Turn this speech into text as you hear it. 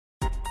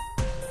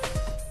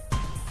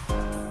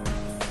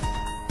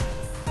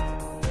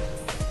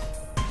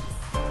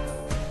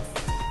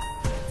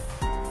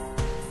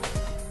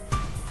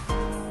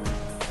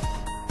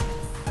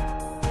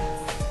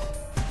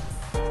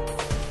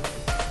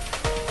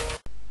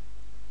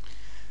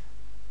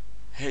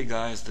Hey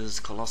guys, this is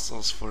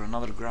Colossos for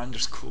another Grinder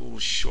School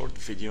short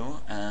video,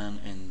 and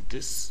in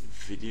this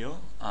video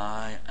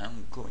I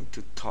am going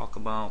to talk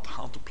about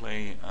how to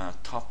play a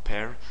top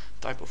pair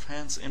type of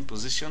hands in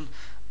position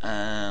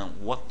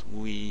and what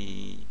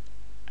we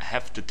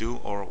have to do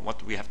or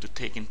what we have to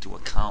take into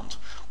account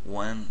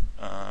when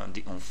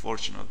the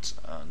unfortunate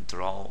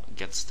draw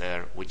gets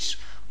there, which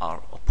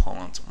our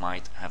opponent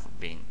might have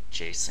been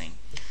chasing.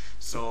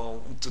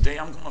 So today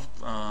I'm going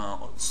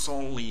to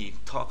solely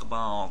talk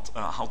about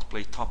how to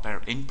play top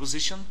pair in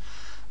position.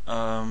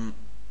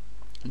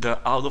 The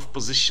out of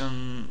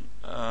position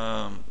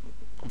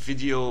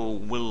video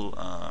will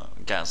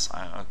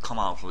come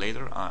out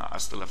later. I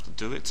still have to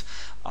do it.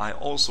 I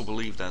also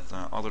believe that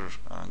other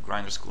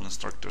Grinder School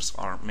instructors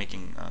are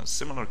making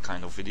similar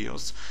kind of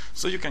videos,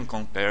 so you can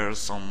compare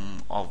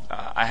some of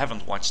I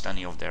haven't watched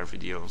any of their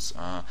videos,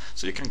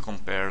 so you can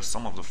compare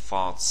some of the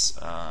thoughts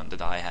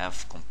that I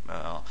have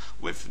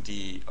with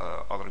the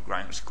other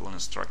Grinder School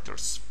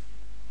instructors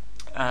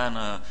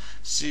and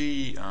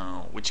see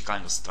which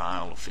kind of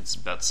style fits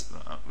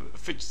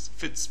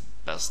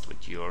best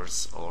with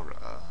yours, or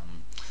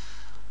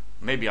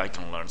maybe I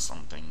can learn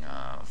something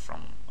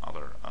from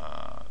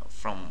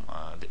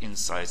the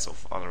insights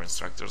of other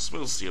instructors.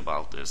 We'll see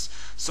about this.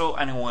 So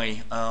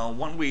anyway,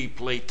 when we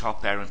play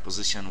top pair in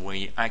position,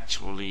 we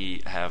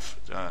actually have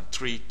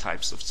three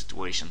types of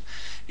situation.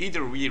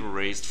 Either we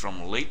raised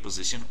from late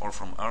position or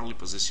from early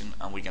position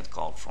and we get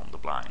called from the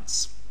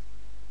blinds.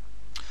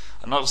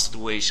 Another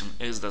situation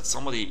is that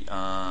somebody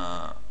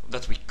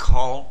that we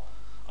call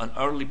an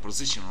early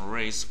position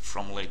raise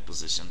from late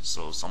position.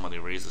 So somebody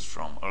raises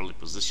from early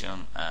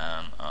position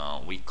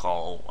and we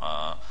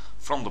call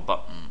from the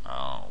button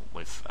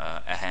with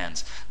a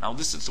hand. Now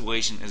this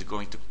situation is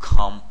going to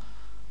come.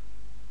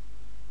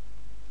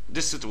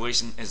 This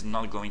situation is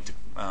not going to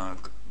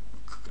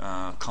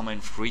come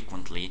in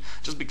frequently,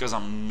 just because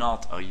I'm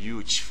not a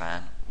huge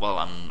fan. Well,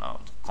 I'm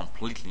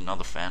completely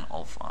not a fan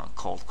of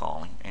cold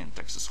calling in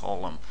Texas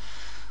Hold'em.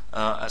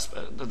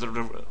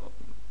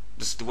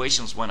 The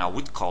situations when I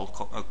would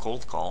call a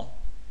cold call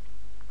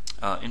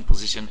in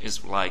position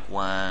is like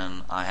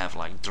when I have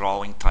like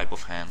drawing type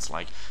of hands,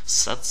 like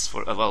sets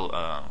for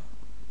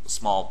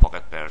small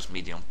pocket pairs,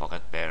 medium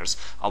pocket pairs.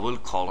 I will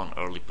call an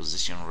early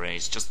position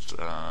raise just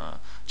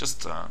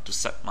to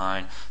set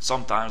mine.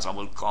 Sometimes I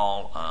will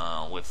call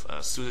with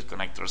suited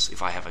connectors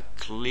if I have a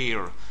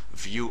clear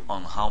view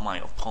on how my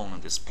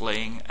opponent is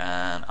playing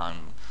and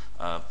I'm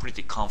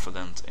pretty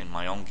confident in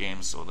my own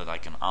game so that I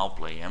can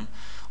outplay him.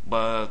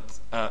 But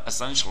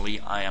essentially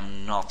I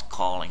am not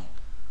calling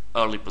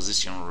early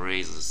position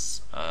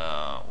raises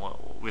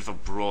with a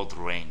broad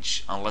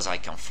range unless I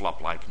can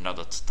flop like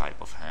nutted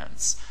type of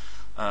hands.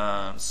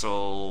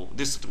 So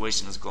this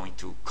situation is going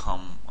to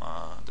come,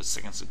 the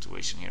second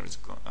situation here is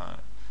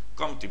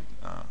going to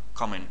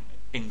come in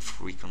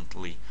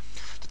infrequently.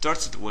 The third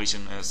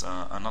situation is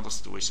another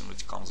situation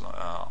which comes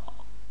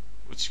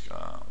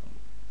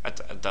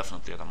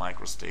definitely at the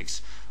micro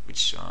stakes,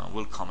 which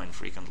will come in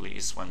frequently,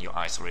 is when you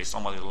ice raise.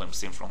 Somebody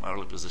limps in from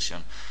early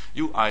position,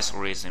 you ice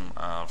raise him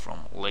from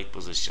late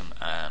position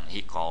and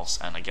he calls,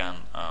 and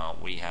again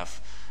we have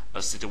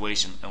a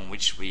situation in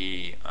which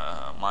we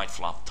might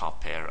flop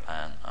top pair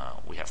and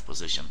we have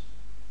position.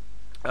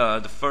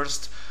 The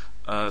first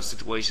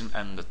situation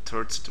and the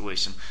third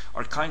situation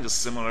are kind of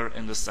similar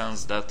in the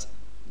sense that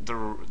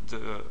the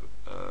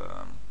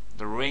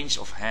range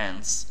of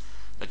hands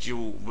that you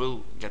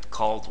will get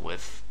called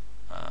with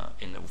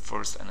in the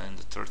first and in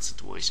the third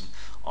situation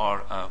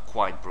are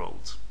quite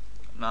broad.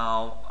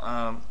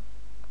 Now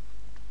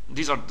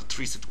these are the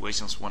three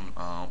situations when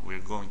we're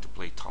going to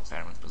play top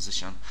pair in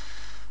position,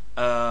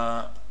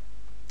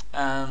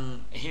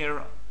 and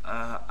here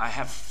I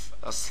have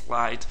a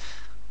slide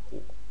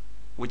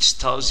which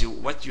tells you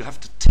what you have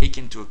to take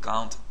into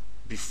account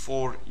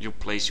before you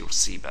place your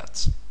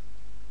c-bet.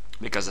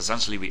 Because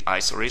essentially we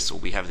ice raise, so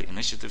we have the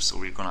initiative, so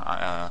we're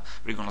gonna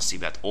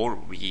c-bet, or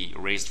we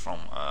raised from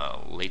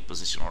late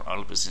position or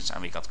early position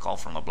and we got called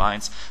from the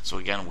blinds, so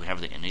again we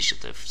have the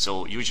initiative.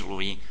 So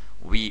usually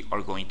we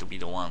are going to be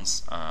the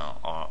ones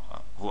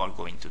who are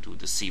going to do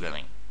the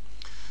c-betting.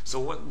 So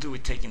what do we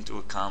take into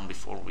account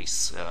before we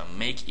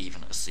make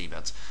even a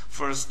c-bet?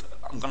 First,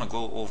 I'm gonna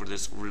go over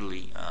this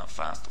really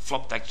fast.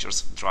 Flop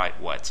textures, dry,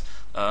 wet.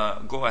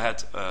 Go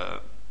ahead,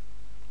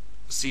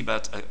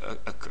 c-bet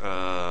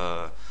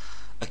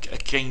a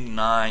king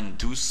 9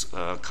 deuce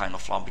kind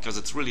of flop, because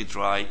it's really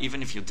dry.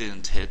 Even if you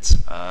didn't hit,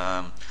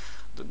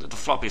 the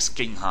flop is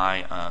king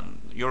high.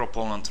 Your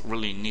opponent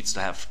really needs to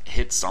have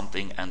hit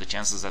something, and the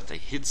chances that they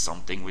hit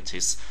something with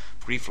his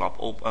pre-flop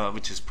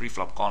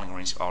calling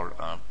range are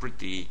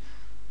pretty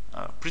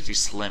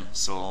slim.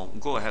 So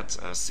go ahead,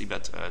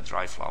 c-bet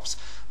dry flops.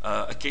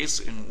 A case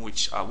in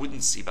which I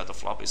wouldn't c-bet a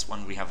flop is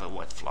when we have a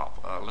wet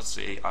flop. Let's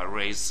say I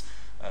raise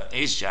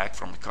ace jack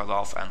from the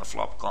cutoff and the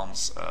flop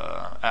comes,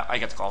 I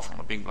get called from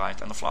a big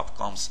blind and the flop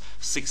comes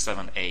 6,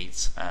 7,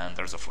 8 and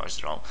there's a flush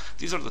draw.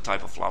 These are the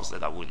type of flops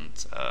that I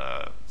wouldn't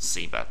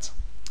c-bet.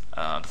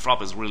 The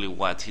flop is really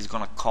wet. He's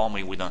gonna call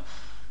me with a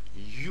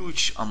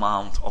huge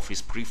amount of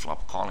his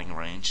pre-flop calling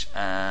range,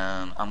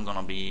 and I'm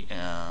gonna be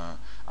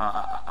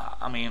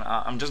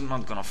I'm just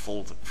not gonna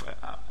fold.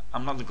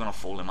 I'm not gonna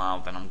fold him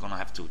out, and I'm gonna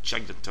have to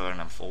check the turn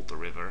and fold the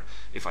river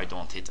if I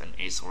don't hit an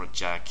ace or a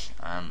jack,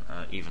 and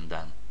even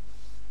then.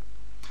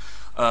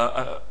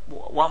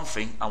 One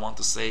thing I want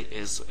to say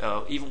is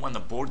even when the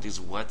board is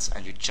wet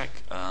and you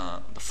check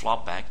the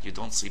flop back, you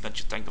don't see that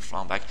you take the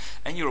flop back,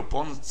 and your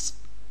opponent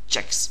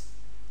checks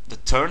the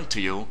turn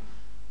to you.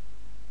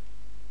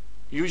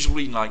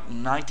 Usually, like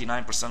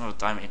 99% of the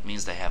time, it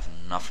means they have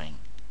nothing.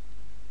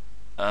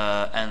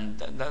 And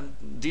then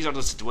these are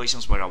the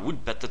situations where I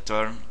would bet the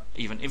turn,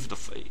 even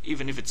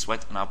if it's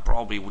wet, and I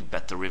probably would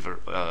bet the river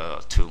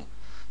too,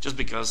 just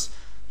because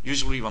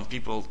usually when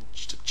people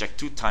check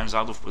 2 times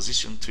out of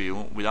position to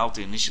you without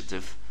the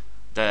initiative,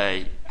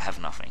 they have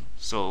nothing.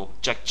 So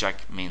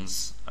check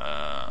means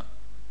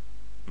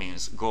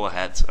go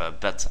ahead,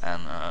 bet,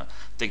 and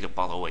take the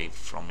pot away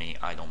from me.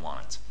 I don't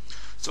want it.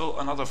 So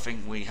another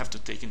thing we have to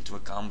take into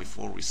account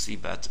before we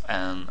c-bet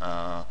and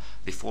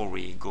before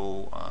we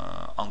go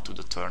onto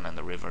the turn and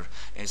the river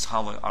is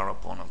how our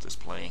opponent is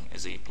playing.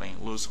 Is he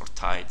playing loose or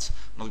tight?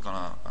 I'm not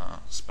gonna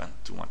spend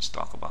too much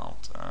talk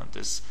about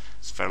this.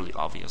 It's fairly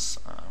obvious.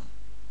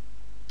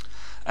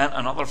 And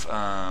another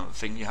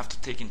thing you have to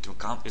take into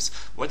account is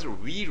whether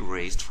we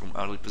raised from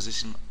early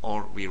position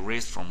or we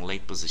raised from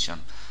late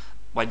position.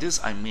 By this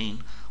I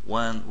mean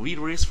when we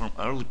raise from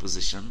early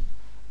position,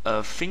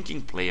 a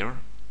thinking player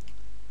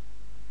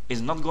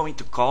is not going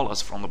to call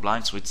us from the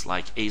blinds with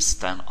like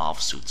ace-10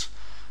 offsuit.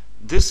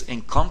 This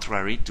in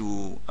contrary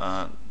to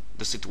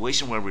the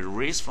situation where we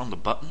raise from the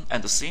button,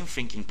 and the same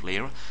thinking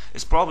player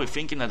is probably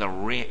thinking that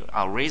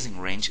our raising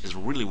range is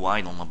really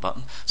wide on the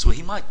button, so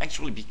he might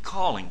actually be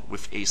calling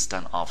with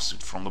ace-10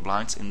 offsuit from the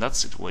blinds in that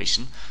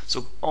situation.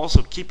 So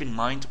also keep in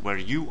mind where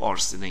you are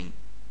sitting,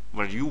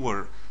 where you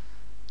were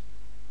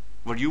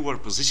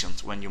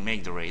positioned when you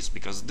make the raise,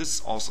 because this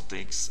also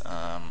takes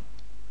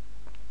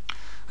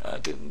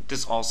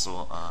this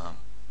also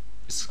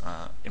is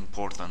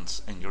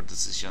important in your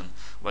decision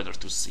whether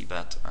to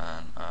c-bet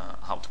and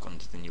how to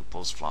continue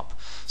post-flop.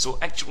 So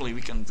actually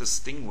we can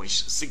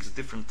distinguish 6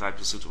 different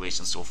types of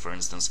situations. So for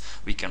instance,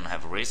 we can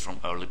have a raise from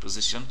early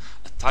position,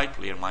 a tight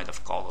player might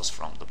have called us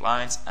from the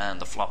blinds,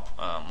 and the flop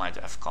might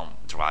have come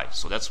dry.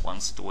 So that's one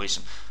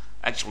situation.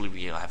 Actually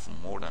we have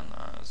more than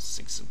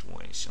 6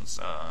 situations.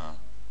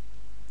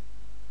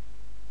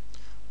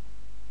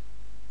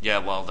 Yeah,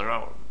 well, there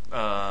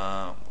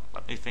are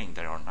let me think,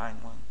 there are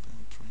 9, 1,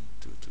 2,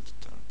 3, 2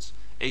 thirds,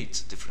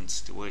 8 different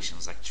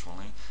situations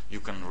actually. You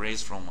can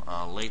raise from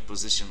a late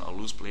position, a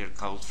loose player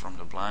called from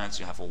the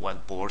blinds, you have a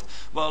wet board.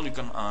 Well, you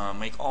can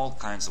make all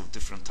kinds of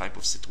different type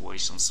of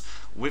situations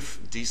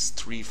with these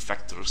 3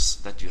 factors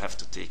that you have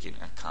to take in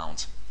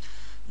account.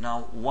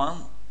 Now,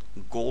 one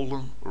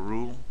golden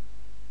rule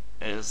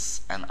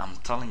is, and I'm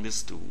telling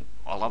this to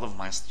a lot of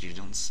my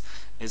students,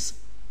 is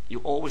you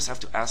always have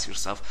to ask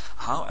yourself,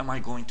 how am I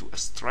going to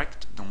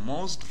extract the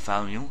most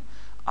value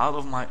out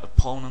of my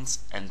opponent's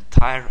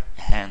entire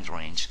hand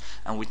range?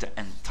 And with the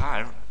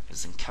entire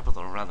is in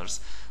capital letters,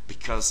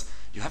 because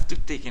you have to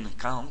take in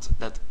account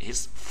that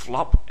his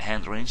flop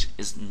hand range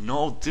is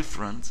no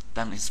different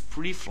than his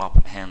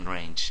pre-flop hand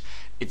range.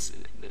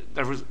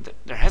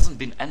 There hasn't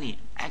been any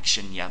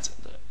action yet.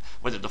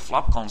 Whether the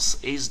flop comes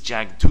ace,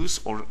 jack, deuce,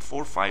 or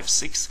 4, 5,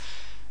 6,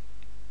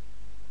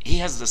 he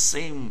has the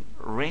same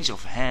range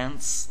of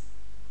hands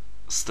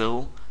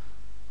still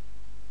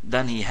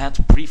than he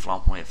had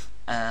pre-flop with,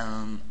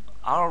 and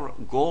our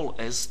goal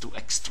is to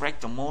extract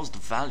the most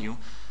value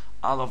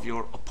out of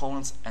your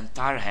opponent's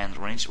entire hand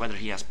range. Whether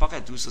he has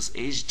pocket deuces,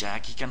 ace,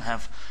 jack, he can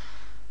have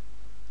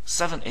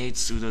 7, 8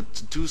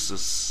 suited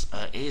deuces,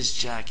 ace,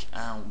 jack,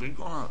 and we're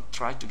gonna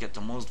try to get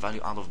the most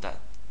value out of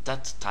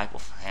that type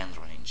of hand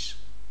range.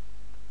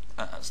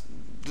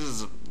 This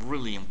is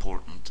really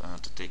important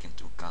to take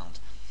into account.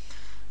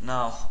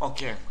 Now,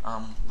 okay,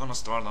 I'm gonna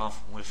start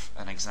off with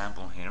an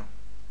example here.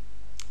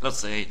 Let's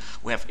say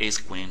we have ace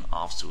queen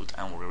offsuit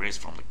and we raise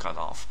from the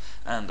cutoff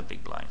and the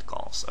big blind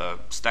calls.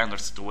 Standard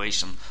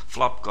situation,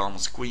 flop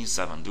comes queen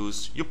 7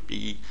 deuce,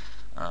 yippee,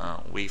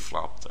 we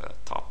flopped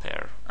top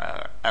pair,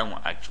 and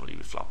actually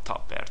we flopped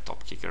top pair,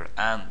 top kicker,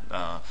 and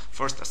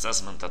first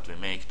assessment that we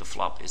make, the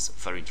flop is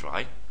very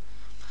dry.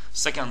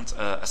 Second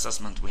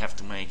assessment we have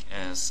to make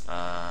is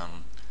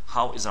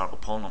how is our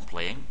opponent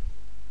playing?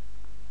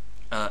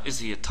 Is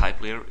he a tight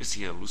player? Is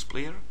he a loose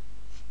player?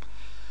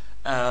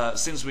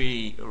 Since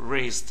we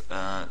raised,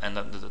 and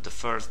the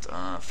first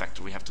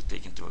factor we have to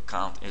take into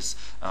account is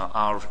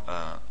our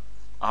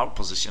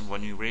position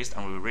when we raised,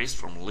 and we raised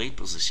from late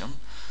position.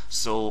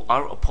 So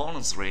our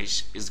opponent's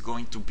range is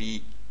going to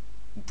be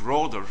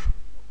broader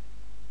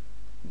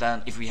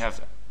than if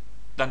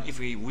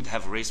we would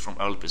have raised from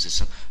early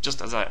position,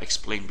 just as I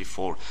explained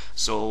before.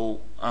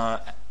 So I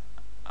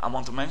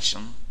want to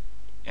mention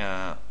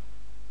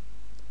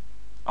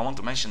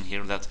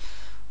here that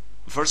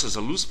versus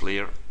a loose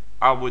player,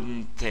 I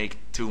wouldn't take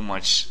too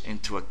much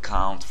into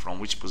account from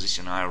which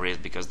position I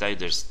raised, because they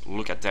just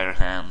look at their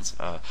hands,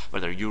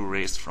 whether you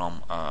raised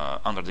from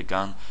under the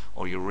gun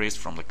or you raised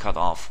from the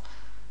cutoff.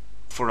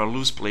 For a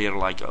loose player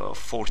like a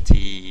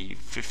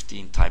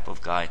 40-15 type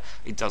of guy,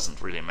 it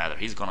doesn't really matter.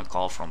 He's gonna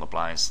call from the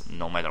blinds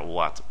no matter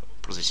what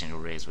position you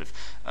raise with.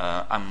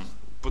 I'm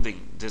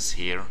putting this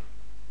here,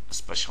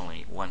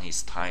 especially when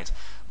he's tight,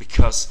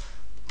 because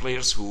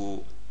players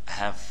who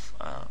have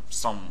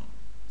some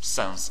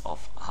sense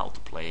of how to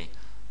play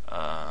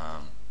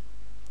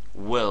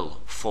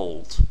will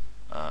fold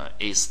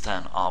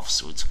ace-10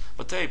 offsuit,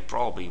 but they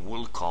probably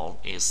will call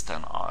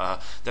ace-10.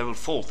 They will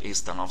fold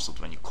ace-10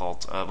 offsuit when you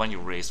called when you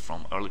raise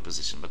from early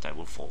position, but they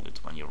will fold it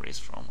when you raise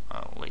from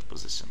late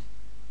position.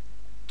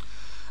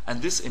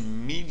 And this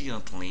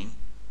immediately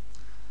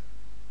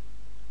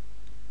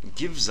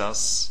gives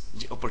us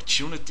the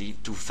opportunity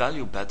to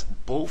value bet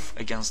both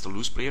against the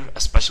loose player,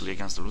 especially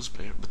against the loose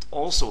player, but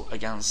also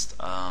against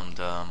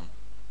the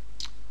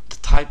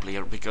tie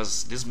player,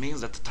 because this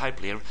means that the tie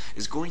player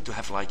is going to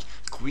have like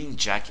queen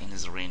jack in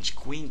his range,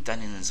 queen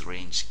 10 in his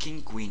range,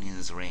 king queen in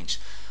his range,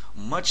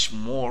 much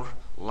more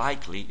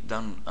likely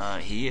than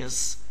he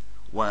is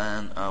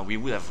when we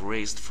would have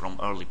raised from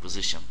early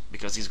position,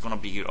 because he's going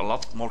to be a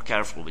lot more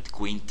careful with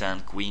queen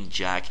 10, queen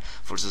jack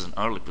versus an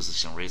early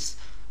position raise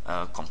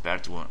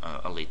compared to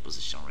a late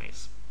position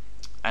raise.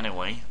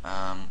 Anyway,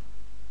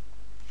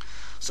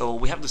 so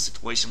we have the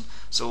situation.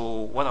 So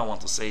what I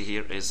want to say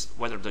here is,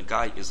 whether the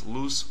guy is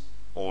loose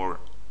or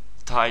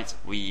tight,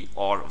 we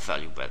are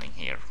value betting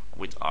here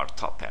with our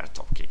top pair,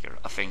 top kicker.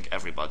 I think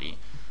everybody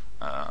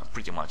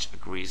pretty much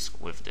agrees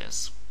with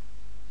this.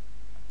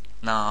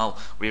 Now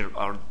we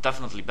are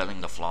definitely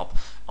betting the flop.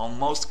 On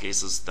most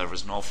cases there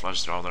is no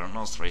flush draw, there are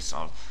no straights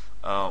out.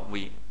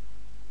 We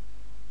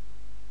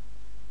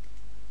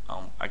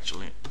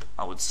actually,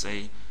 I would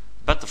say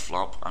bet the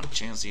flop and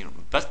change here,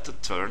 bet the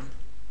turn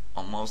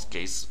on most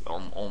case,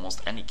 on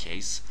almost any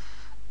case,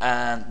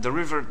 and the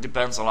river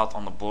depends a lot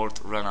on the board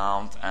run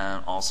out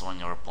and also on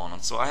your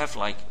opponent. So I have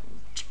like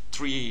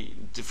three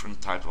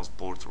different types of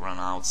board run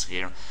outs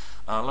here.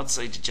 Let's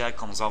say the jack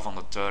comes off on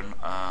the turn.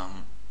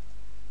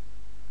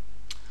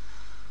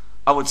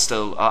 I would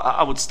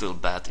still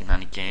bet in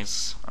any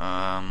case.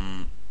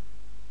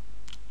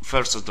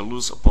 Versus the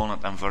loose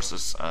opponent and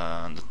versus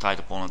the tight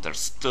opponent, there's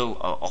still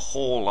a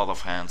whole lot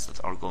of hands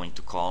that are going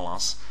to call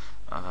us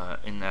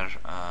in their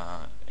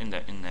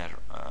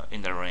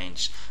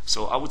range.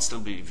 So I would still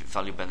be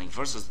value betting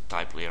versus the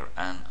tie player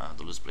and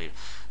the loose player.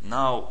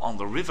 Now on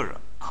the river,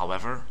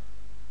 however,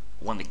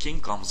 when the king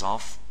comes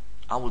off,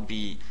 I would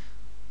be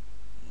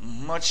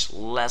much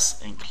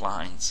less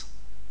inclined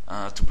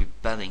to be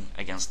betting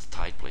against the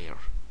tie player.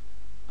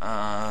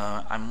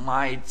 I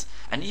might,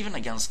 and even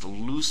against the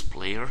loose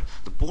player,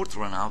 the board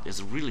run out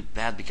is really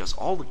bad because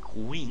all the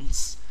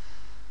queens,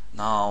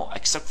 now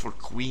except for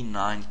queen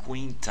 9,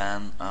 queen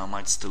 10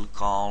 might still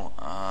call,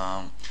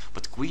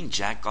 but queen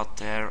jack got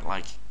there,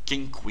 like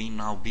king queen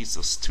now beats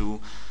us too.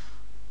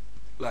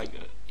 Like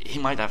he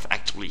might have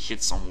actually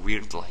hit some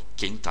weird like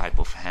king type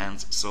of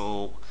hand.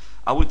 So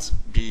I would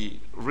be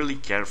really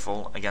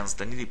careful against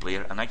the needy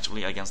player, and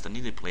actually against the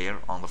needy player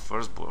on the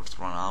first board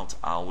run out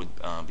I would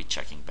be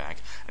checking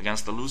back.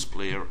 Against the loose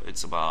player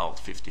it's about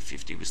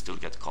 50-50, we still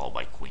get called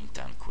by queen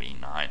 10, queen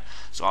 9,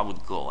 so I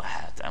would go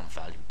ahead and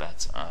value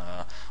bet.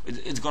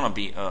 It's gonna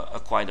be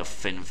quite a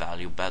thin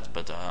value bet,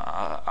 but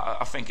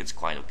I think it's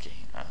quite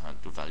okay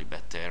to value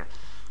bet there.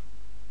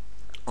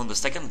 On the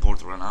second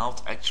board run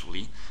out,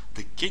 actually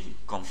the king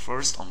comes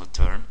first on the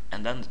turn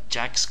and then the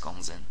jacks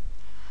comes in.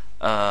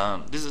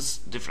 This is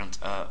different.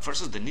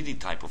 Versus the needy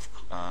type of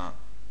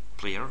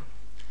player,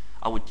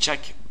 I would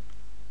check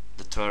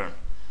the turn.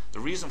 The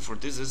reason for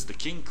this is the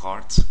king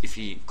card, if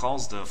he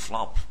calls the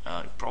flop,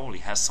 he probably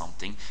has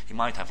something. He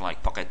might have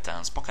like pocket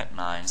 10s, pocket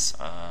 9s,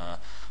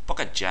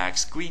 pocket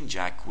jacks, queen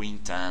jack, queen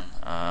 10,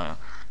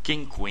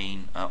 king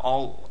queen,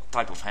 all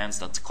type of hands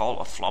that call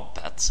a flop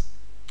bet.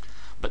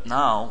 But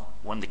now,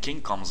 when the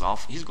king comes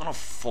off, he's gonna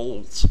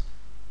fold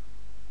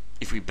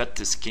if we bet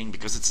this king,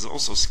 because it's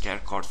also a scare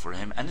card for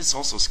him, and it's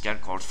also a scare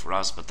card for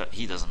us, but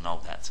he doesn't know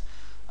that.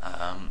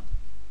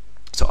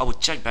 So I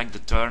would check back the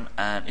turn,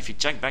 and if he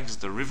check back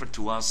the river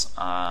to us,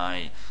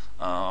 I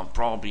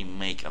probably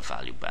make a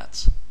value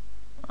bet.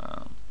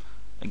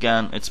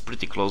 Again, it's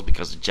pretty close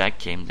because the jack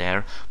came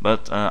there,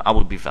 but I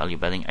would be value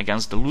betting.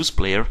 Against the loose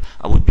player,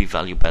 I would be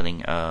value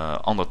betting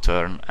on the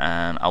turn,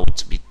 and I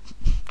would be...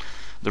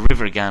 The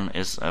river again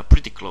is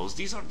pretty close.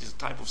 These are the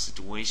type of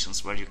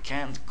situations where you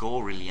can't go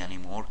really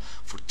anymore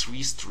for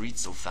 3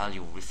 streets of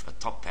value with a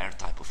top pair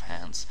type of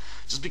hands,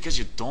 just because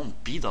you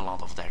don't beat a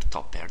lot of their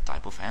top pair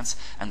type of hands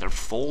and they're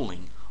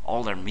folding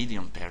all their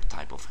medium pair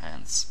type of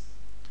hands.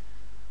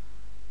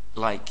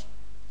 Like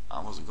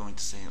I was going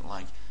to say,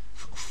 like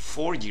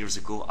 4 years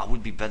ago I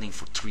would be betting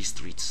for 3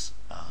 streets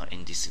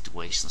in these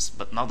situations,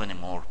 but not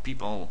anymore.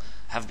 People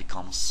have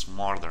become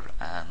smarter,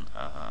 and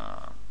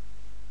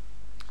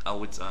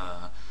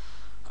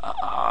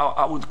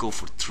I would go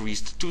for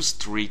 2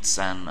 streets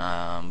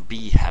and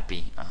be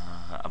happy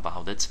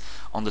about it.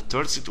 On the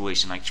third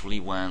situation, actually,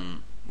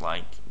 when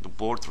like the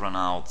board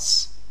runouts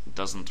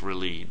doesn't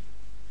really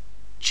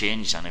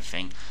change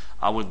anything,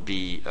 I would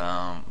be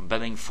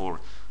betting for,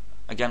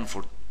 again,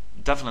 for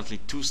definitely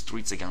 2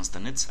 streets against the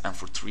nit and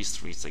for 3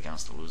 streets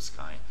against the loose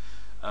guy.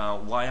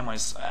 Why am I?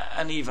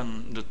 And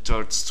even the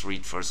third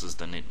street versus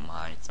the nit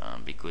might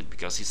be good,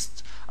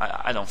 because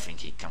I don't think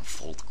he can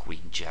fold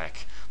queen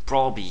jack.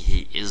 Probably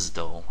he is,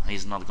 though.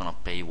 He's not gonna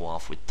pay you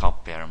off with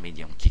top pair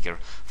medium kicker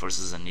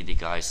versus a nitty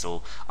guy.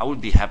 So I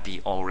would be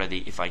happy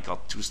already if I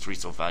got 2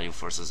 streets of value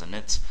versus a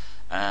nit,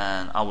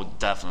 and I would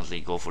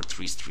definitely go for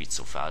 3 streets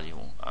of value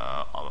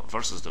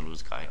versus the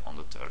loose guy on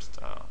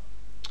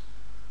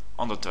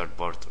the third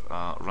board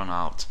run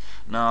out.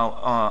 Now,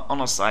 on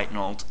a side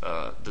note,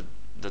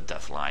 the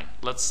def line.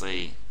 Let's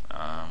say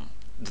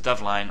the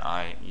def line,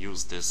 I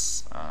use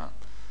this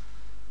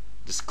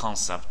this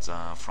concept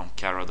from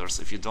Caradors.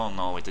 If you don't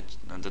know it,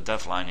 the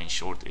def line in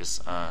short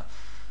is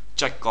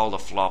check call the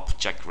flop,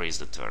 check raise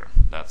the turn.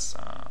 That's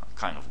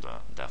kind of the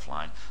def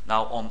line.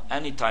 Now, on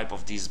any type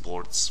of these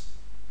boards,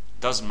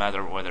 doesn't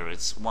matter whether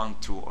it's 1,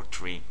 2, or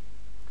 3,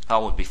 I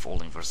would be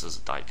folding versus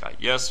a tight guy.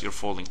 Yes, you're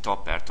folding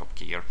top pair, top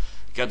kicker.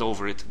 Get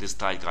over it, this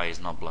tight guy is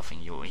not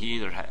bluffing you. He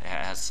either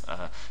has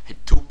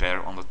hit 2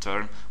 pair on the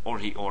turn, or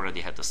he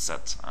already had the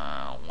set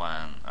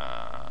when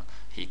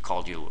he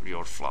called you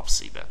your flop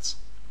c-bets.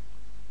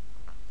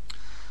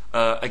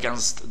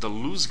 Against the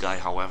loose guy,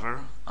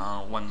 however,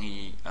 when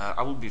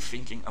I would be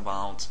thinking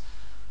about,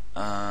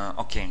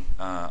 okay,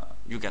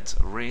 you get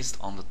raised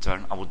on the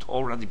turn. I would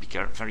already be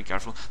very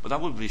careful, but I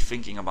would be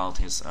thinking about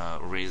his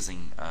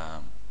raising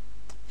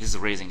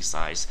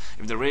size.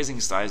 If the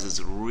raising size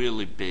is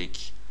really big,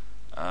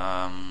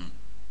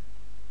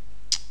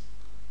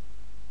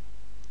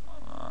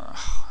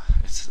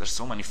 there's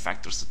so many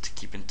factors to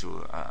keep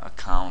into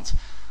account.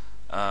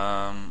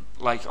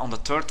 Like on the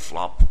third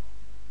flop,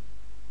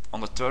 on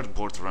the third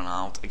board run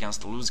out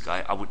against the loose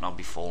guy, I would not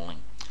be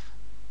folding,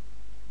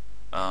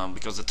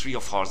 because the 3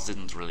 of hearts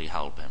didn't really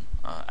help him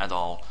at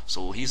all.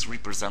 So he's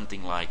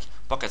representing like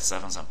pocket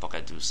sevens and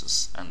pocket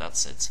deuces, and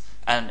that's it.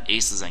 And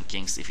aces and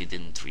kings if he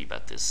didn't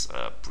 3-bet this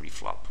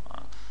pre-flop,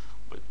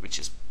 which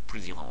is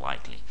pretty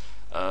unlikely.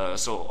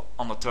 So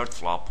on the third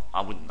flop,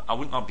 I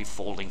would not be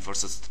folding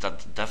versus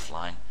that def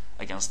line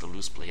against the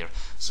loose player.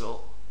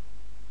 So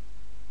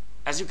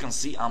as you can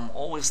see, I'm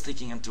always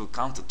taking into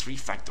account the 3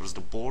 factors: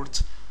 the board,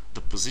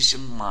 the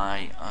position,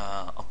 my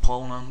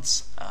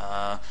opponent,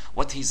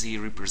 what is he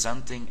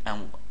representing,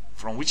 and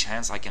from which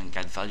hands I can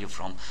get value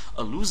from.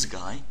 A loose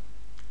guy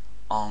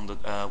on the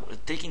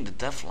taking the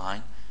def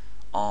line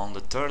on the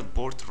third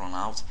board run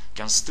out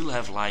can still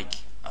have like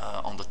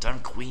on the turn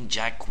queen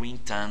jack, queen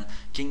 10,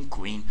 king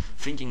queen,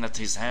 thinking that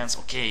his hands,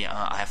 okay,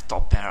 I have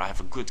top pair, I have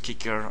a good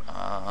kicker,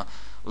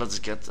 let's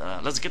get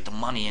the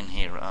money in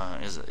here,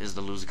 is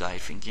the loose guy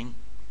thinking,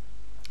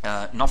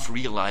 not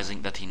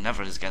realizing that he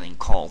never is getting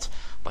called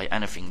by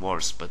anything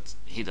worse, but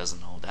he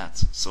doesn't know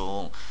that.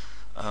 So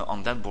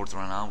on that board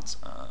run out,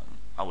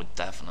 I would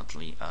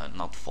definitely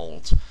not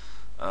fold.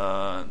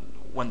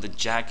 When the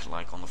jack,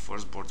 like on the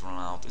first board run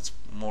out, it's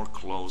more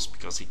close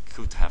because he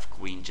could have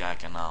queen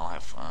jack and now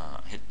have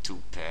hit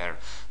 2 pair.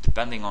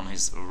 Depending on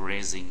his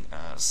raising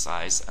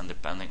size and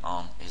depending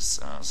on his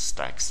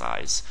stack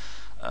size,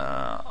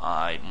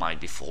 I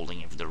might be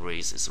folding if the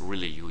raise is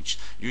really huge.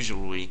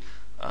 Usually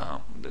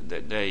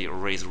they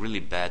raise really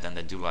bad and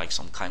they do like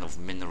some kind of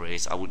min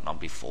raise. I would not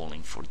be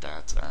folding for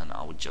that, and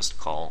I would just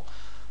call.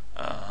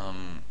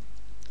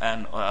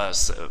 And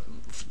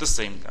the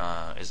same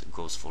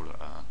goes for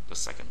the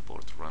second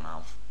board run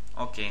out.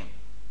 Okay,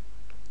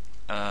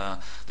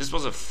 this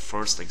was a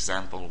first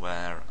example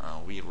where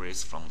we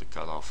raised from the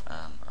cutoff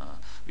and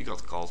we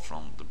got called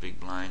from the big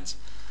blinds.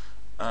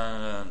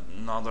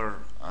 Another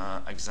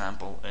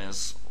example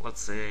is, let's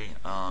say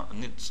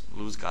nit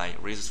loose guy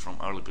raises from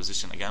early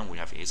position. Again, we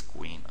have ace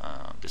queen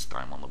this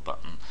time on the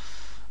button.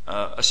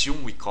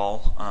 Assume we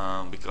call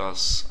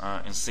because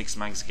in 6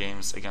 max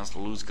games against the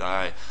loose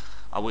guy,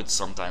 I would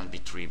sometimes be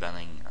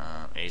 3-betting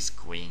ace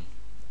queen.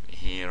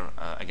 Here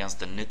against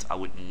the nit, I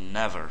would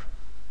never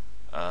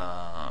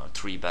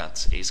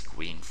 3-bet ace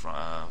queen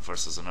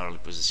versus an early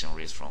position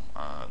raise from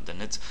the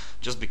nit,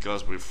 just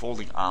because we're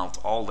folding out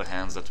all the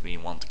hands that we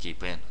want to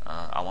keep in.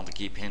 I want to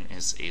keep in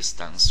his ace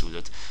 10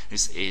 suited,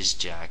 his ace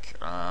jack,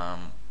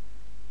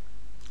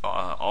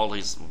 all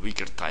his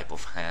weaker type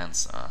of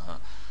hands.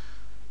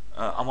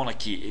 I want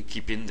to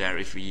keep in there.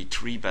 If we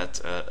 3-bet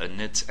a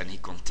nit and he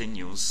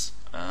continues,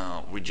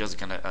 we're just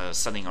gonna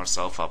setting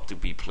ourselves up to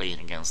be playing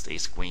against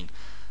ace queen,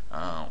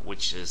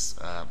 which is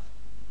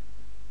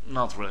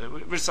not really.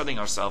 We're setting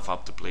ourselves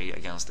up to play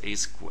against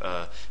ace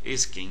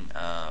king,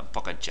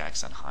 pocket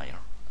jacks and higher,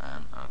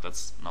 and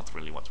that's not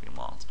really what we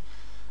want.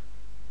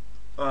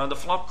 The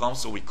flop comes,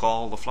 so we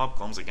call. The flop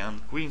comes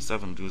again, queen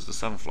 7 deuce, the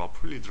 7 flop,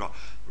 really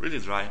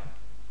dry.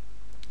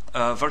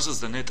 Versus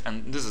the nit,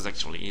 and this is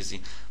actually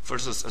easy,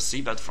 versus a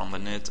c-bet from the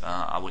nit,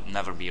 I would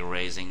never be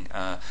raising,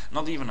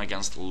 not even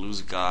against a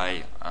loose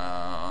guy,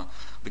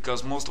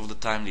 because most of the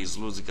time these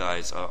loose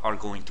guys are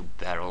going to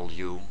barrel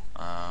you,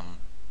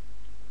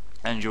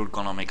 and you're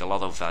gonna make a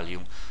lot of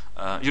value.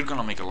 You're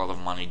gonna make a lot of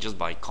money just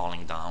by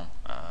calling down.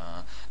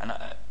 And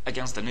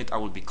against the nit, I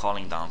would be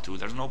calling down too.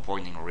 There's no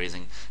point in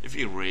raising. If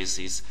he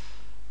raises,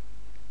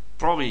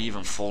 probably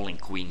even folding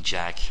queen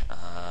jack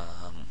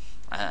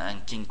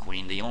and king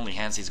queen. The only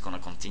hands he's gonna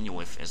continue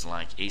with is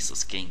like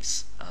aces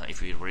kings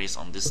if we raise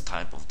on this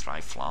type of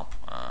dry flop.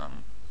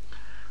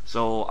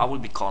 So I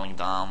would be calling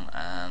down,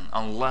 and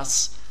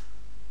unless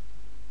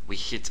we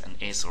hit an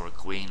ace or a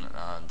queen,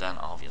 then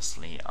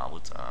obviously I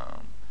would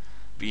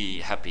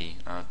be happy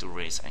to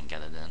raise and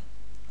get it in,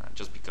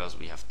 just because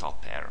we have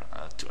top pair,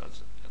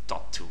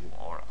 top two,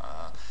 or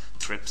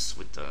trips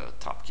with the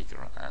top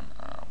kicker, and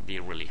be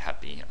really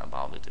happy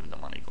about it if the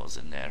money goes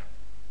in there.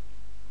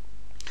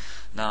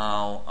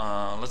 Now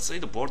let's say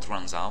the board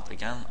runs out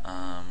again.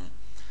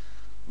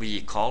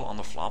 We call on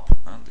the flop,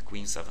 the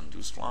queen 7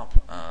 deuce flop.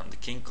 The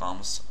king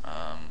comes.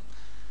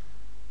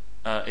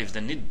 If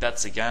the nit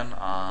bets again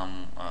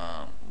on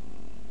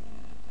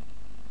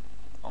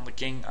the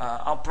king,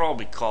 I'll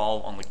probably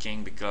call on the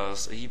king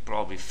because he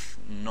probably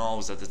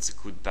knows that it's a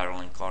good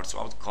barreling card, so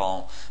I would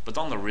call. But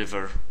on the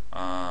river,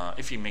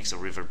 if he makes a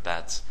river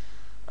bet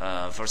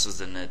versus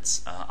the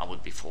nits, I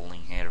would be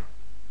folding here.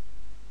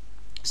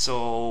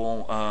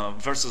 So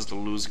versus the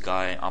loose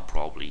guy, I'll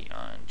probably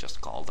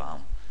just call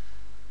down.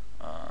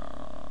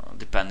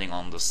 Depending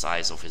on the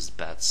size of his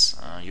bets,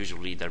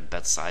 usually their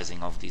bet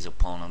sizing of these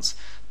opponents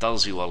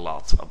tells you a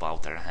lot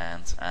about their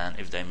hand, and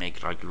if they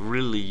make like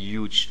really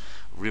huge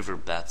river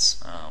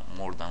bets,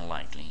 more than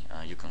likely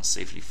you can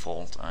safely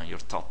fold your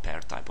top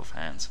pair type of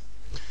hand.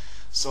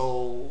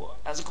 So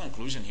as a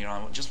conclusion here,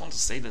 I just want to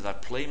say that I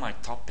play my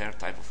top pair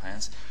type of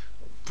hands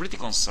pretty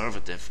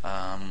conservative.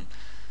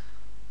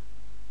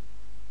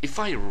 If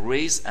I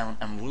raise and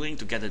I'm willing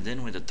to get it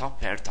in with a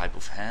top pair type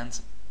of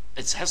hand,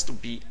 it has to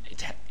be,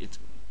 it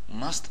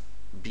must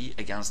be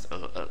against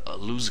a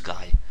loose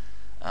guy,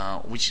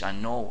 which I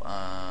know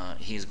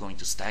he is going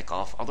to stack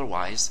off.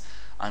 Otherwise,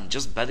 I'm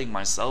just betting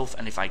myself,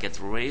 and if I get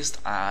raised,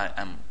 I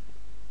am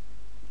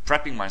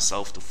prepping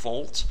myself to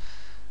fold.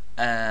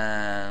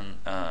 And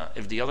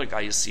if the other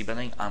guy is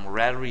c-betting, I'm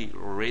rarely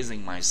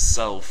raising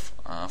myself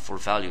for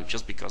value,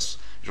 just because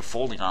you're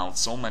folding out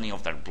so many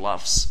of their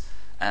bluffs,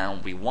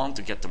 and we want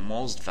to get the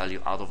most value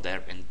out of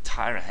their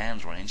entire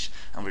hand range,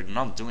 and we're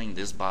not doing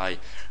this by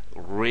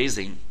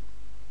raising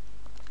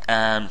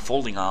and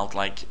folding out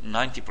like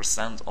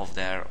 90% of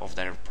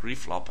their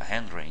pre-flop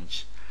hand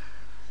range.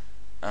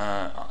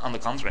 On the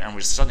contrary, and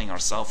we're setting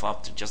ourselves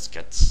up to just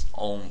get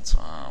owned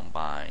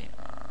by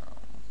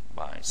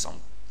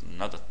some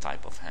another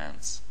type of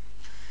hands.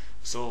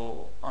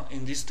 So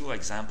in these two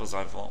examples,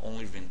 I've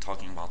only been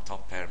talking about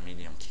top pair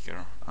medium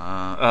kicker,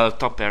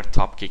 top pair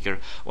top kicker.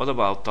 What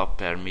about top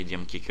pair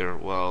medium kicker?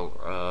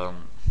 Well,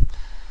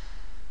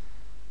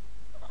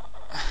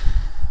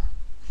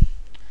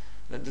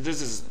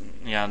 this is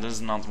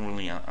not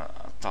really a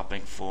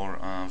topic for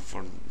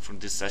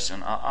this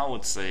session. I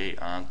would say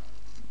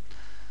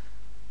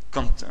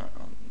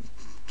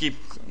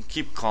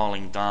keep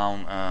calling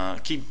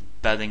down, keep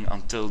betting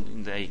until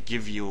they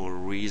give you a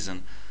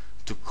reason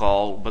to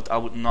call, but I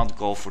would not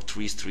go for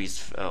 3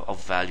 streets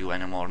of value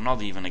anymore,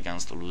 not even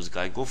against a loose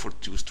guy. Go for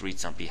 2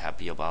 streets and be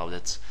happy about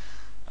it.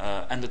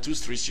 And the 2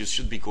 streets you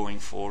should be going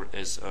for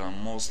is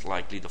most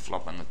likely the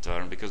flop and the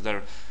turn, because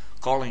their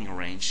calling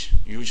range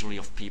usually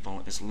of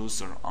people is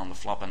looser on the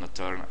flop and the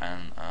turn,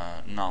 and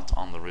not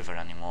on the river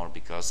anymore,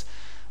 because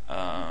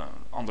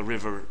on the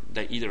river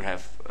they either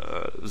have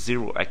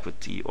zero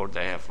equity or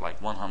they have like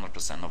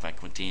 100% of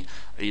equity.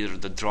 Either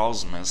the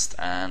draws missed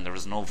and there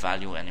is no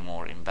value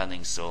anymore in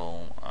betting.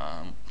 So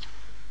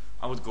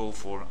I would go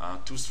for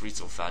 2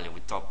 streets of value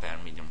with top pair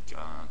medium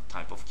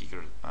type of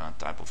kicker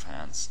type of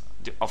hands,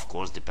 of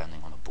course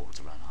depending on the board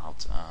run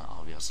out,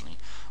 obviously.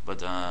 But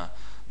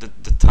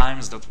the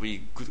times that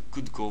we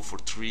could go for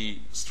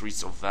 3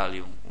 streets of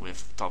value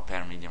with top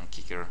pair medium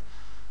kicker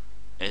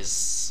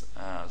is,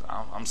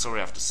 I'm sorry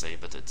I have to say,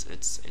 but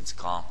it's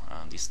gone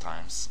these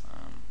times.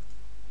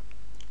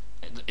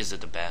 Is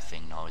it a bad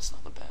thing? No, it's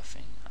not a bad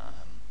thing.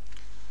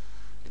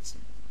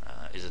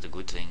 Is it a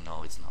good thing?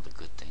 No, it's not a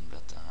good thing.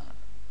 But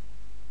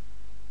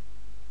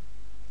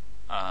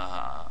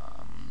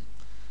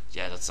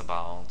yeah, that's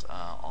about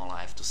all I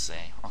have to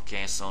say.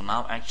 Okay, so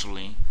now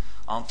actually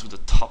on to the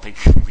topic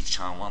which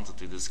I wanted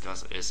to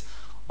discuss is,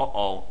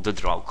 the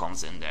draw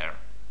comes in there.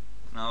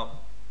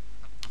 Now,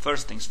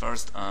 first things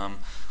first,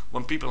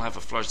 when people have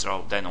a flush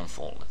draw, they don't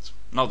fold it,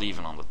 not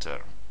even on the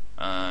turn.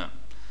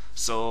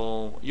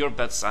 So your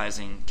bet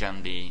sizing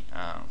can be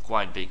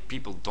quite big.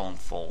 People don't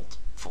fold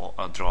for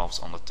draws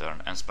on the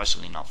turn, and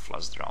especially not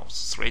flush draws.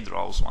 Straight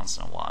draws once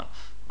in a while,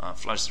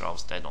 flush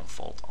draws they don't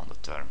fold on the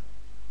turn.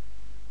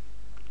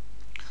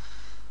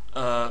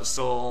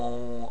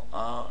 So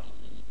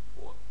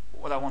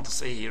what I want to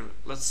say here,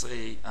 let's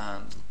say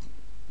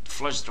the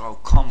flush draw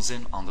comes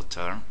in on the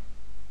turn,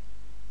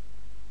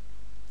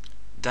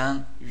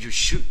 then you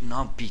should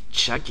not be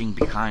checking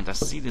behind. I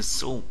see this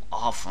so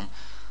often.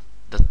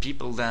 that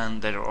people then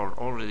there are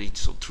already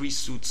so 3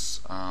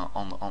 suits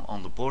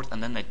on the board,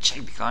 and then they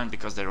check behind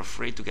because they're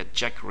afraid to get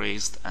check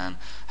raised and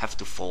have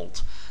to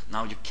fold.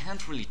 Now you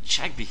can't really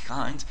check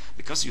behind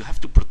because you have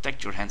to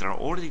protect your hand. There are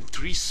already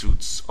 3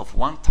 suits of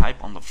one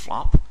type on the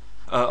flop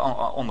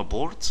on the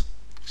board.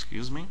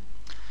 Excuse me.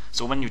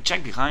 So when you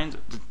check behind,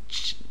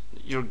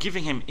 you're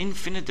giving him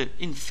infinitive.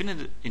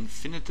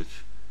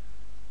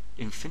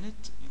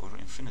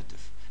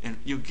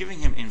 You're giving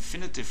him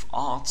infinitive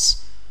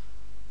odds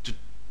to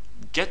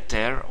get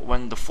there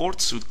when the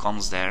 4th suit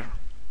comes there.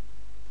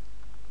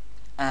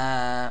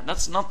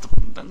 That's not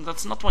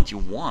what you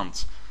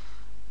want.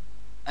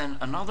 And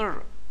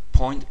another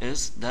point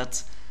is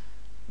that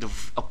the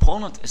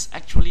opponent is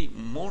actually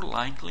more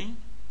likely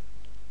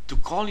to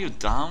call you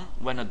down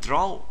when a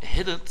draw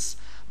hit it,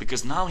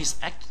 because now his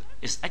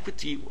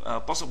equity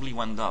possibly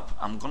went up.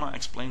 I'm gonna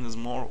explain this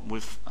more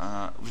with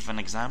an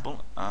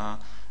example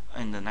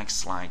in the next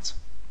slide.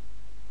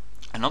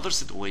 Another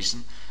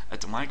situation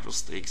at the micro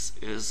stakes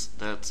is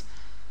that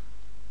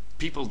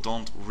people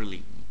don't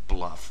really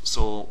bluff.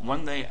 So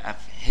when they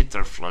have hit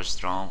their flush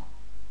draw,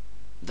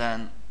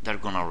 then they're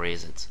gonna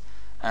raise it.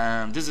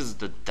 And this is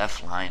the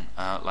def line.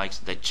 Like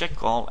they check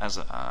call as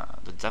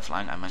the def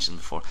line I mentioned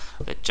before.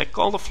 They check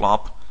call the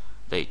flop,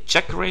 they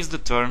check raise the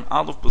turn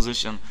out of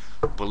position.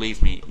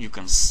 Believe me, you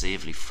can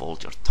safely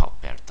fold your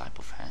top pair type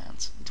of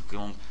hand.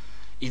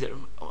 Either,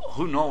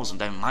 who knows,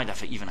 they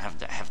might even have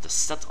the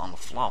set on the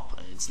flop.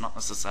 It's not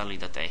necessarily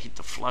that they hit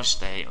the flush.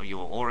 You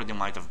already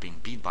might have been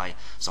beat by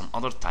some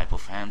other type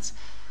of hands.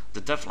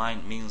 The def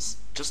line means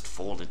just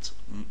fold it.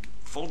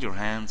 Fold your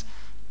hand.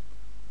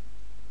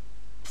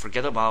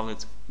 Forget about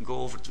it.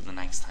 Go over to the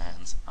next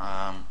hand.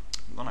 I'm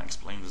gonna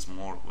explain this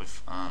more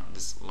with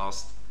this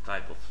last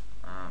type of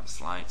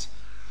slide.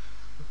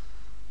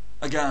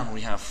 Again,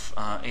 we have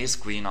ace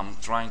queen. I'm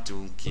trying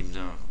to keep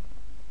the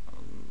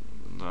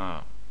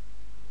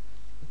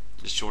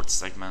short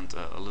segment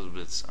a little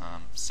bit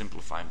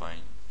simplified by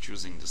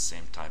choosing the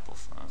same type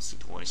of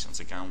situations.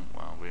 Again,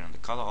 we're in the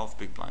cutoff,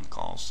 big blind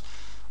calls,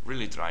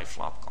 really dry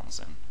flop comes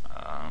in.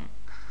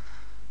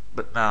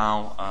 But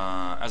now,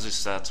 as I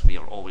said, we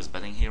are always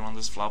betting here on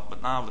this flop,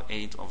 but now the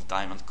 8 of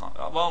diamond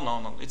well,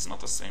 no, it's not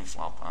the same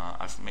flop.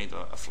 I've made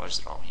a flush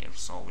draw here.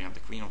 So we have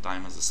the queen of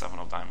diamonds, the 7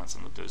 of diamonds,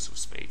 and the deuce of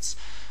spades.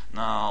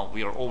 Now,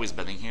 we are always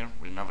betting here.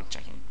 We're never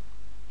checking.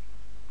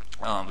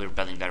 We're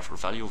betting there for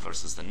value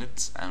versus the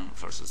nit and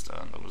versus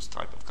the loose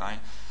type of guy.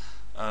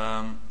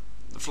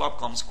 The flop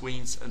comes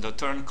queens, the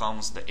turn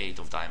comes the 8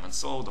 of diamonds,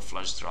 so the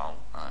flush draw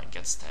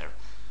gets there.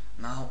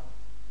 Now,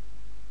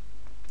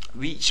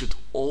 we should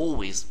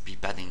always be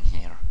betting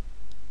here.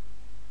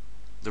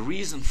 The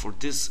reason for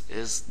this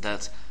is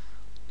that,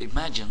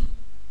 imagine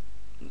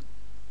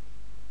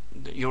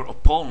your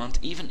opponent,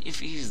 even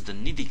if he is the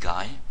needy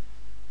guy,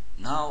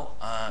 now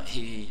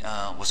he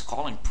was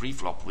calling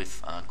pre-flop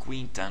with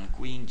queen 10,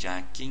 queen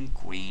jack, king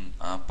queen,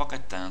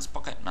 pocket 10s,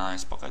 pocket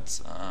 9s,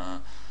 pocket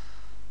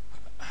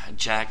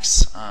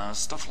jacks,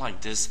 stuff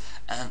like this,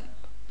 and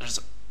there's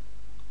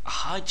a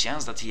high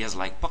chance that he has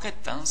like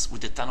pocket 10s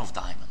with the 10 of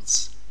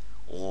diamonds,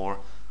 or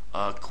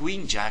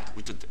queen jack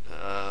with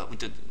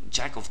the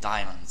jack of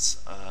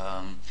diamonds,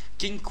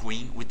 king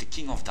queen with the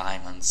king of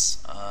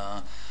diamonds.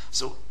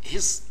 So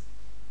his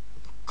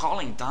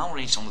calling down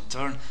range on the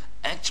turn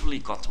actually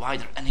got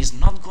wider, and he's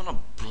not gonna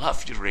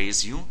bluff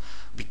raise you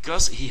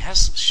because he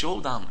has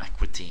showdown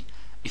equity.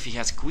 If he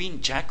has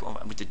queen jack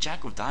with the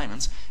jack of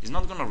diamonds, he's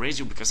not gonna raise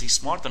you because he's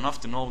smart enough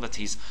to know that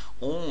he's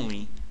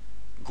only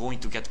going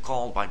to get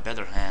called by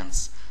better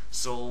hands.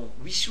 So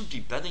we should be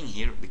betting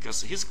here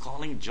because his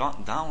calling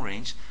down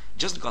range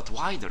just got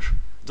wider.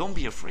 Don't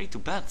be afraid to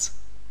bet.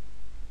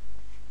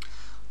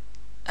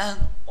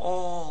 And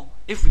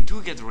if we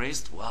do get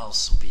raised, well,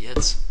 so be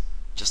it.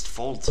 Just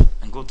fold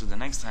and go to the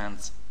next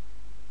hand.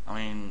 I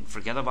mean,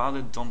 forget about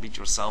it. Don't beat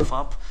yourself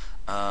up.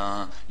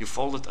 You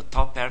folded a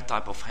top pair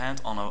type of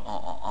hand on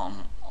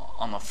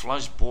a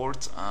flush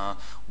board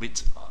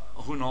with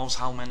who knows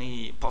how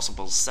many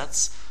possible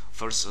sets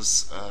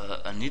versus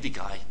a needy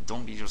guy.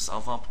 Don't beat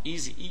yourself up.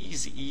 Easy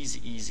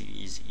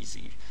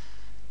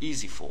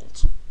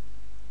fold.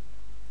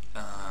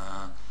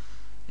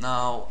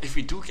 Now, if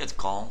we do get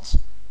called,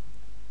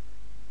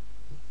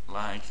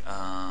 like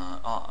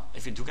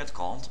if we do get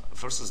called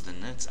versus the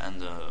nit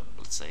and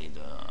let's say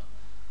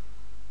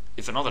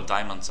if another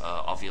diamond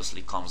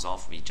obviously comes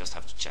off, we just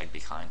have to check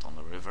behind on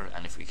the river,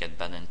 and if we get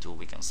bet into,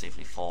 we can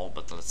safely fall.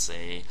 But let's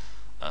say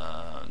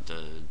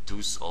the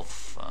deuce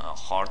of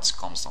hearts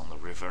comes on the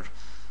river,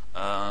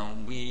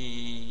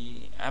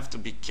 we have to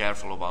be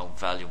careful about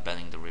value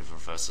betting the river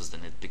versus the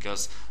nit,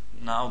 because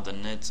now the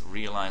nit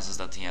realizes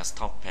that he has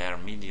top pair,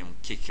 medium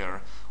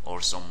kicker,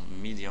 or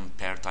some medium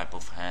pair type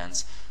of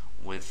hands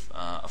with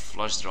a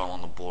flush draw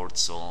on the board.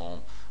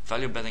 So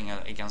value betting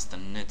against the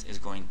nit is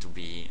going to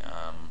be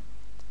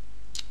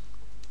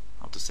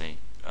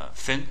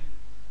thin.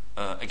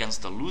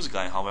 Against the loose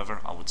guy, however,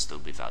 I would still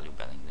be value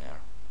betting there.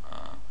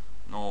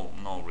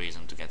 No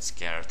reason to get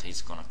scared.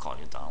 He's gonna call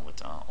you down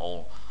with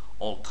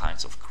all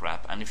kinds of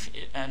crap.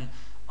 And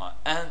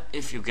And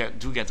if you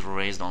do get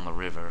raised on the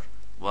river,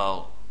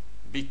 well,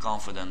 be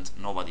confident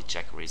nobody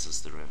check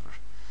raises the river.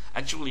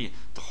 Actually,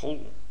 the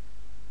whole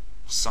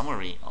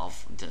summary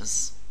of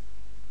this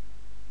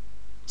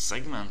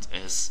segment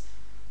is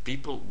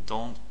people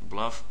don't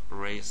bluff,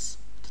 raise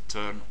the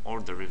turn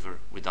or the river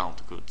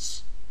without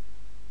goods.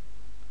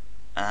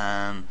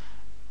 And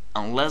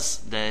unless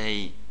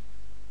they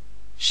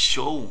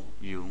show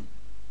you,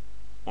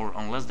 or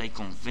unless they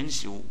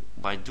convince you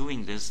by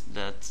doing this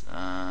that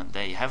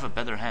they have a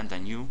better hand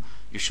than you,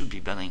 you should be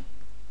betting.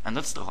 And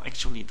that's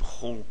actually the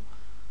whole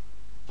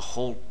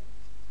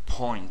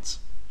point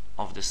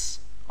of this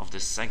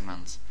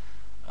segment.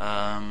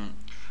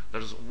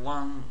 There's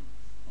one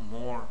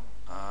more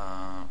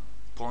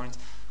point.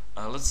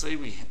 Let's say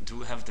we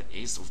do have the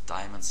ace of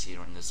diamonds here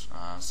in this,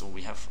 so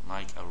we have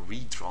like a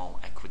redraw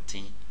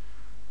equity.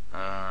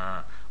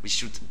 We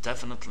should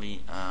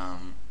definitely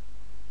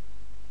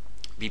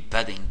be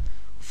betting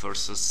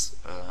versus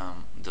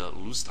the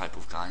loose type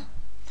of guy,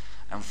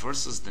 and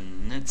versus the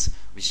nit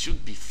we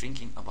should be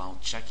thinking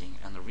about checking.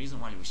 And the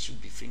reason why we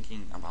should be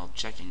thinking about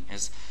checking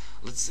is,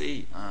 let's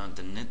say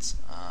the nit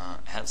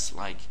has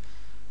like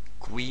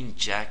queen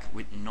jack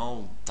with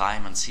no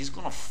diamonds. He's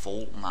gonna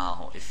fold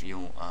now if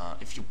you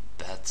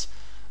bet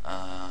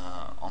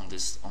on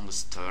this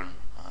turn.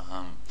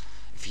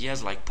 If he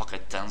has like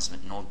pocket tens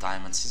with no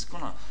diamonds, he's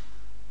gonna.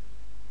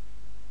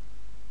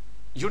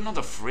 You're not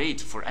afraid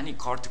for any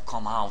card to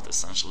come out.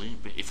 Essentially,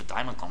 if a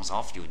diamond comes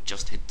off, you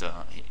just hit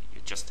the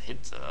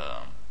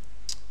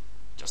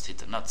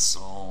nuts.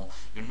 So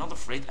you're not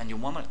afraid, and you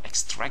want to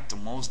extract the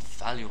most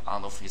value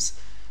out of his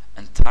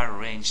entire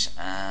range.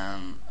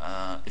 And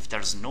if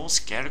there's no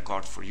scare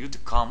card for you to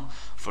come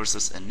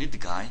versus a nit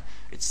guy,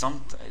 it's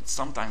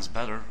sometimes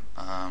better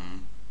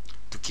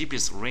to keep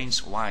his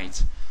range wide.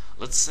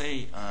 Let's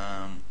say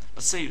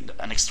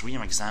an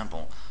extreme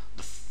example.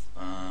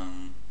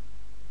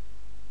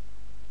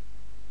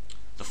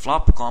 The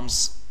flop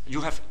comes,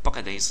 you have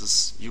pocket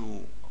aces,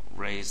 you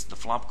raise, the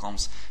flop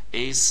comes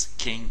ace,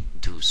 king,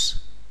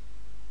 deuce.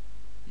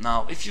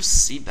 Now if you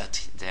see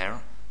bet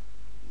there,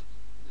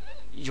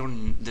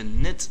 the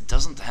nit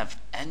doesn't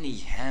have any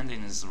hand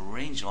in his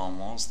range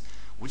almost,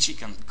 which he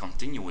can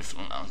continue with,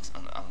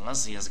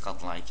 unless he has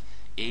got like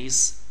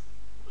ace,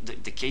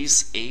 the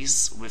case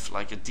ace with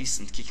like a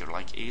decent kicker,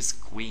 like ace,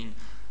 queen.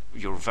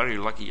 You're very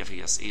lucky if he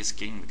has ace,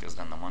 king, because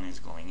then the money is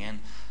going in.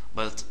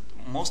 But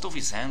most of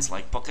his hands,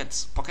 like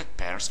pocket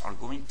pairs, are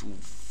going to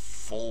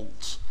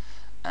fold,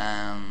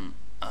 and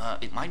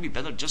it might be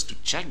better just to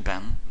check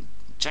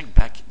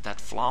back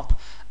that flop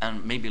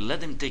and maybe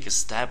let him take a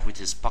stab with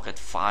his pocket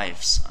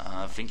fives,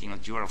 thinking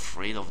that you are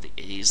afraid of the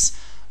ace,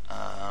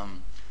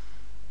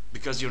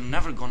 because you're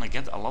never gonna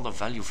get a lot of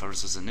value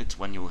versus a nit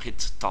when you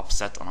hit top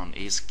set on an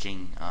ace,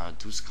 king,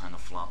 deuce kind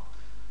of flop.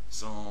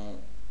 So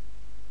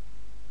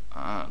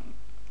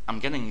I'm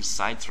getting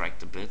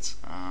sidetracked a bit.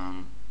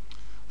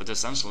 But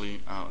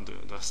essentially,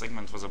 the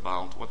segment was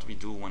about what we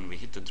do when we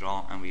hit the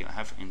draw and we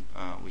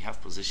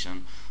have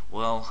position.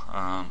 Well,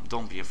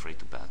 don't be afraid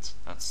to bet.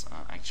 That's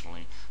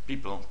actually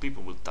people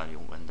will tell you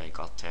when they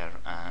got there,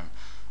 and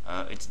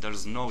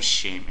there's no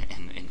shame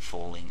in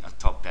folding a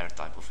top pair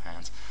type of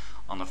hand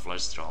on a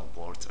flush draw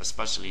board,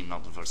 especially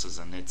not versus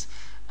a nit,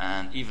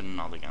 and even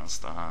not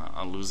against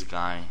a loose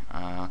guy.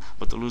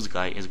 But the loose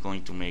guy is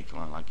going to make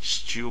like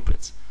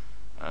stupid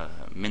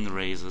min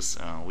raises,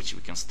 which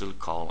we can still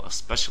call,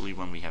 especially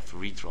when we have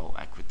redraw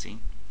equity.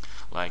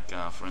 Like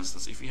for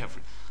instance, if you have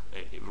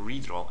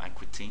redraw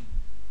equity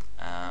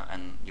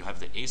and you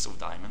have the ace of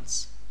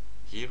diamonds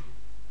here,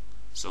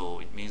 so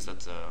it means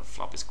that the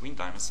flop is queen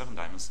diamonds, 7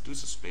 diamonds,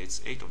 deuce of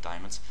spades, 8 of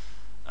diamonds,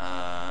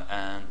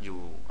 and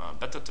you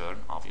bet the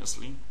turn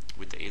obviously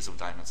with the ace of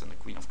diamonds and the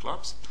queen of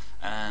clubs,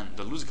 and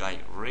the loose guy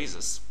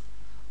raises.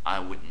 I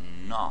would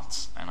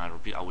not, and I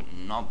repeat, I would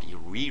not be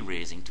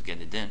re-raising to get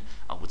it in.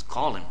 I would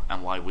call him.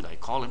 And why would I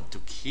call him? To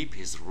keep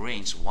his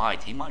range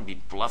wide. He might be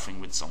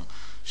bluffing with some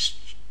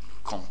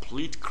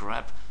complete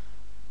crap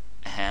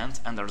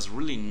hand, and there's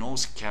really no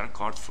scare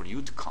card for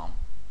you to come.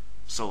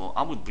 So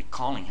I would be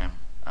calling him,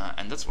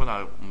 and that's what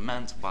I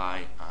meant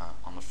by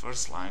on the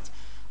first slide,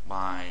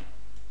 by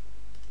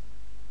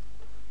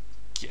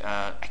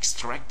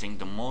extracting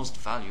the most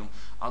value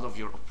out of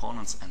your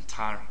opponent's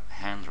entire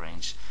hand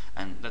range.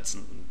 And that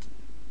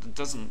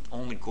doesn't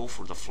only go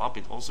for the flop,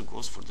 it also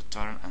goes for the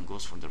turn and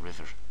goes for the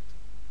river.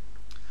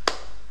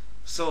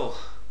 So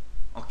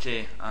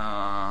okay,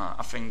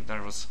 I think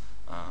there was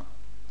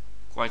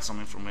quite some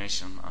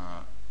information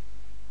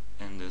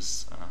in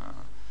this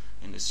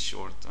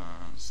short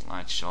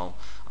slideshow.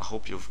 I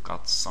hope you've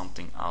got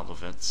something out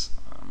of it.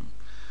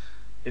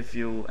 If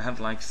you have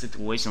like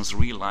situations,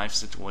 real life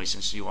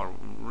situations, you are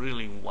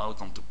really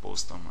welcome to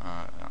post them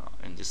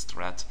in this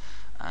thread,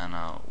 and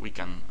we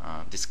can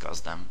discuss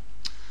them.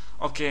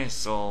 Okay,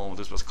 so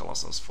this was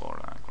Colossos for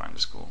Grinder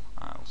School.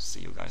 I'll see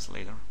you guys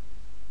later.